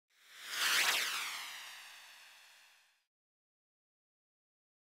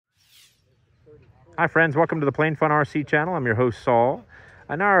Hi friends, welcome to the Plane Fun RC channel. I'm your host Saul.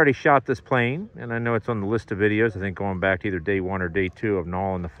 I know I already shot this plane and I know it's on the list of videos, I think going back to either day 1 or day 2 of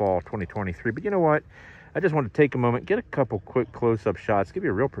Nall in the fall 2023. But you know what? I just want to take a moment, get a couple quick close-up shots, give you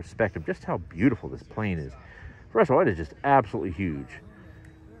a real perspective just how beautiful this plane is. First of all, it is just absolutely huge.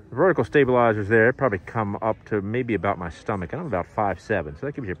 The vertical stabilizers there, it probably come up to maybe about my stomach, and I'm about 5'7", so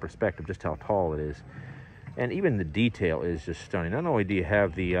that gives you a perspective just how tall it is. And even the detail is just stunning. Not only do you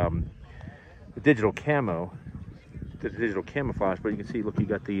have the digital camo, the digital camouflage, but you can see, look, you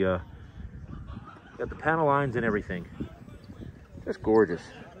got the panel lines and everything. Just gorgeous,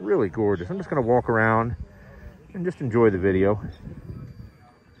 really gorgeous. I'm just gonna walk around and just enjoy the video.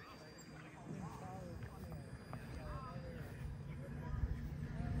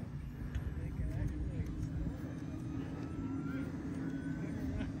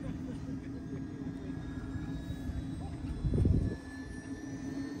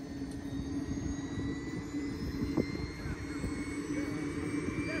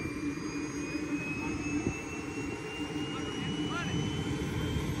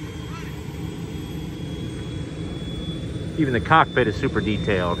 Even the cockpit is super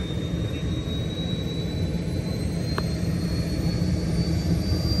detailed.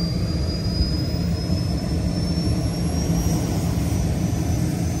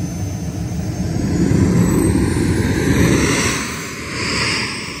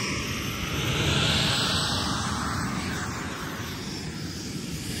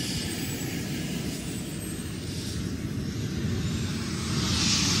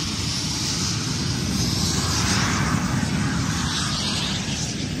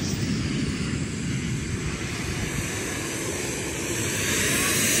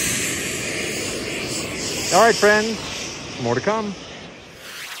 All right, friends, more to come.